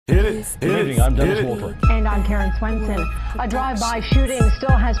Good evening, I'm Dennis Wolfer. And I'm Karen Swenson. A drive-by shooting still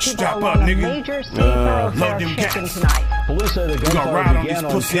has people along a major city thoroughfare shaken tonight. Police say the gunfire began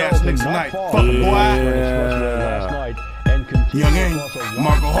on Carrollton not far Fuck from the boy. expressway last night and continued Young ain't across a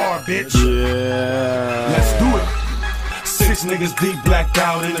Marco Hard, bitch. Let's do it. 6 niggas deep, blacked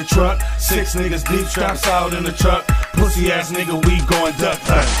out in the truck. 6 niggas deep, straps out in the truck. Pussy ass nigga, we going duck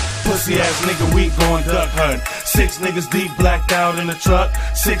hunt. Pussy ass nigga, we going duck hunt. 6 niggas deep, blacked out in the truck.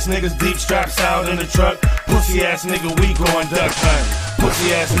 6 niggas deep, straps out in the truck. Pussy ass nigga, we going duck hunt.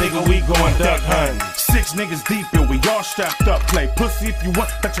 Pussy ass nigga, we going duck hunt. 6 niggas deep and we all strapped up. Play pussy if you want,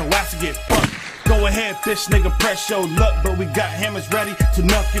 bet your ass to get fucked. Go ahead, bitch, nigga, press your luck. But we got hammers ready to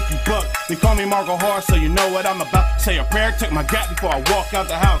knock if you buck. They call me Marco Hard, so you know what I'm about. Say a prayer, take my gap before I walk out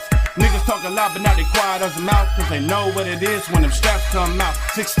the house. Niggas talking loud, but now they quiet as a mouth. Cause they know what it is when them straps come out.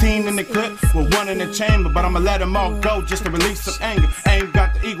 16 in the clip, with 1 in the chamber. But I'ma let them all go just to release some anger. Ain't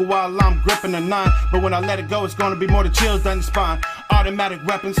got the eagle while I'm gripping the 9. But when I let it go, it's gonna be more the chills than the spine. Automatic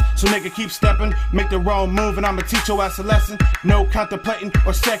weapons, so nigga keep stepping. Make the wrong move and I'ma teach your ass a lesson. No contemplating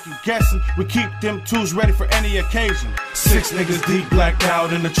or second guessing. We keep them tools ready for any occasion. 6 niggas deep, blacked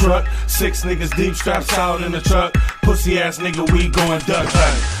out in the truck. 6 niggas deep, straps out in the truck. Pussy ass nigga, we going duck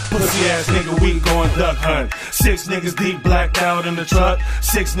hunt. Pussy ass nigga, we going duck hunt. 6 niggas deep, blacked out in the truck.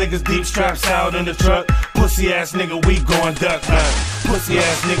 6 niggas deep, straps out in the truck. Pussy ass nigga, we going duck hunt. Pussy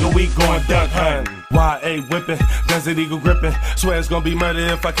ass nigga, we going duck hunt. YA whipping, Desert Eagle gripping. Swear it's gonna be murder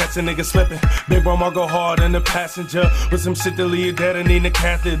if I catch a nigga slipping. Big bro Marco Hard in the passenger with some shit to leave dead and need a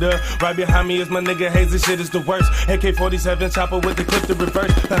catheter. Right behind me is my nigga Hazy, shit is the worst. AK-47 chopper with the clip to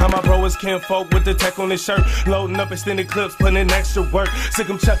reverse. Behind my bro is kinfolk with the tech on his shirt. Loading up extended clips, putting in extra work. Sick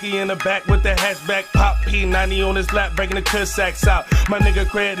him Chucky in the back with the hatchback. Pop P90 on his lap, breaking the cuss sacks out. My nigga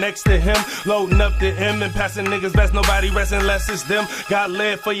Craig next to him, loading up to him and passing niggas best. Nobody rest unless it's them. Got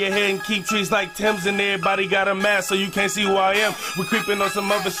lead for your head and keep trees like Tim's. And everybody got a mask so you can't see who I am. We creeping on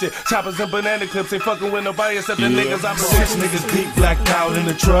some other shit. Choppers and banana clips ain't fucking with nobody except the niggas I'm 6 niggas deep, blacked out in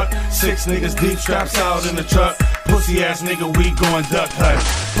the truck. 6 niggas deep, straps out in the truck. Pussy ass nigga, we going duck hunt.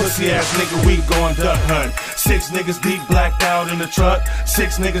 Pussy ass nigga, we going duck hunt. 6 niggas deep, blacked out in the truck.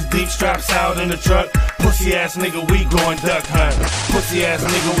 6 niggas deep, straps out in the truck. Pussy ass nigga, we going duck hunt. Pussy ass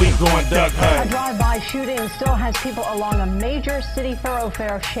nigga, we going duck hunt. A drive-by shooting still has people along a major city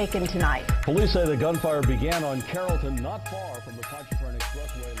thoroughfare shaken tonight. Police say the gunfire began on Carrollton not far from the Huntin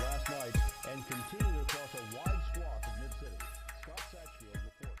expressway last night and continued